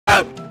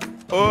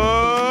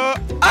Oh!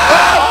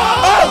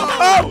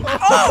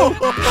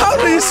 How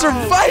did he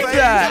survive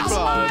that?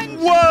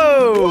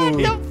 Whoa!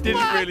 He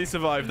didn't really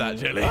survive that,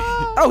 Jelly.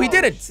 Oh, he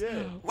didn't.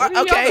 What are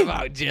you Okay. on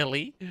about,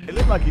 Jelly? It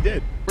looked like he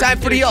did. Time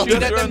for the ult.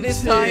 Shoot at them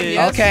this time,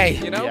 yes, Okay.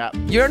 You know? Yeah.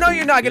 You know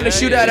you're not gonna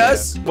shoot at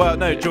us. Well,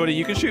 no, Jordy,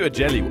 you can shoot a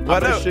Jelly. Well,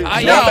 I'm gonna no, shoot.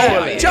 I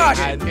No, know. Josh,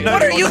 No,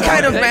 what are you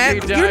kind of man?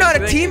 Thank you, You're not a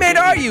Josh. teammate,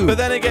 are you? But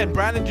then again,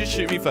 Brandon just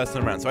shoot me first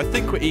time around, so I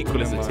think we're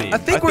equal as a team. I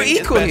think we're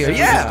it's equal best here, if we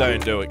yeah. just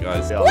don't do it,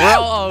 guys. Yeah. We're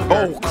all over.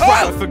 Oh,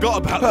 crap, I forgot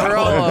about that. We're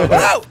all over.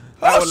 Oh,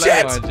 oh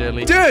shit! Come on,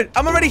 Jelly. Dude,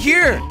 I'm already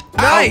here.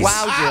 Nice.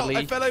 wow. Ow, Jelly.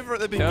 I fell over at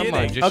the Come on,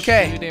 beginning. just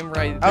Okay. shoot him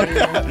right Okay.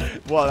 there.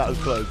 Wow, that was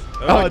close.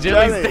 Oh,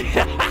 Jelly.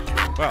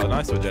 Wow,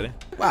 nice one, Jelly.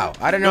 Wow,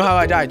 I don't know how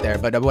I died there,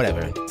 but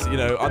whatever. So, you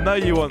know, I know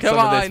you want Come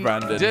some of this, on,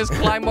 Brandon. just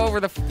climb over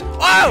the...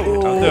 Whoa!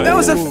 do it. That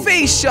was a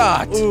face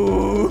shot. Wait,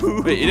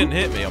 you didn't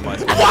hit me on my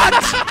screen. What?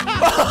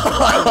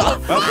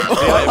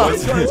 Yeah, it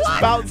was. It's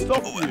bounced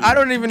off you. I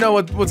don't even know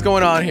what's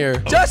going on here.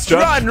 Just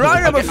Josh.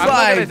 run up a I'm not gonna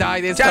fly.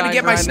 die this Time to time,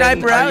 get my Brandon.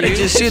 sniper out Are and you?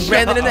 just shoot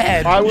Brandon in the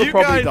head. I will You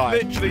probably guys die.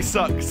 literally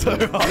suck so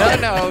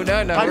hard. No, I we're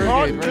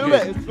can't good, do we're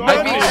it. good. It's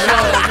I'm being not-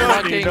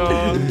 shot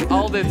fucking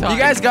all the time. You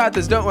guys got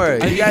this. Don't worry.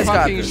 You guys got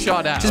fucking this.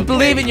 shot at. Just okay?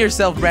 believe in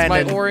yourself, My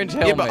Brandon. orange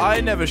helmet. Yeah, but I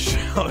never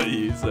shot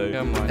you, so.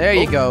 Come on. There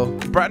you go.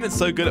 Brandon's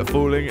so good at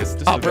fooling, it's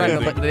just Oh, Brandon,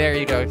 amazing. there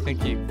you go.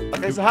 Thank you.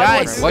 Okay, so how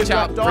Guys, do I do watch this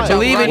out, without watch dying? out.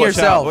 Believe in Watch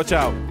yourself. Watch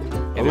out.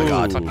 Oh my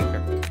God. Fucking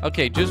crap.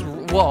 Okay, just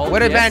wall. Where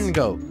did yes. Brandon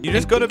go? You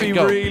just gotta be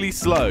Go. really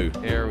slow.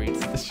 There we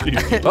go.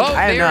 Shoot. Oh,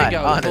 I am there not we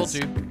go. honest.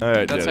 Told you.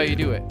 Alright, That's how you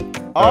do it.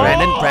 Oh!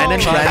 Brandon.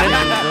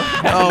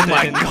 Oh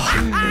my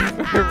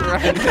God.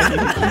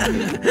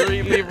 Brandon.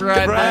 Really,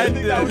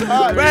 Brandon. That was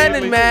hard.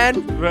 Brandon,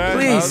 man.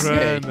 Please.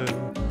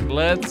 Brandon.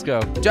 Let's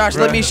go. Josh,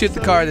 let me shoot the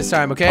car this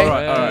time, okay?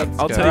 Alright, alright.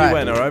 I'll Let's tell go. you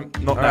when,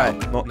 alright? Not now.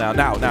 Alright. Not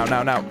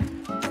now. Now.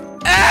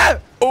 Ah!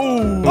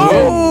 Oh!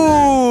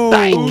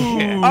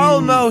 Oh!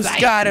 Almost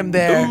got him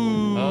there.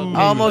 Okay,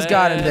 Almost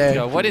got him let's there.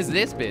 go. What is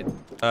this bit?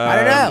 I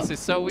don't know. This is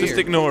so weird. Just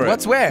ignore it.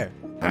 What's where?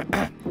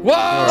 Whoa!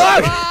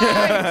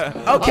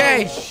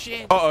 Okay. Oh,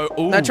 shit.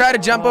 Uh-oh. Now try to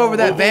jump over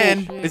that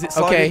van. Is it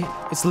Okay,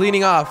 sliding? it's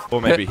leaning off.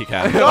 Or maybe he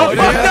can. Oh,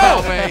 fuck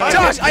no! man.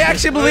 Josh, I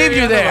actually believed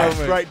you there.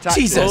 Great tactics.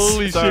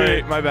 Jesus.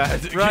 Sorry, my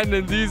bad.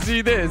 Brandon, do you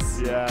see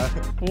this? Yeah.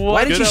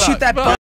 Why did you shoot that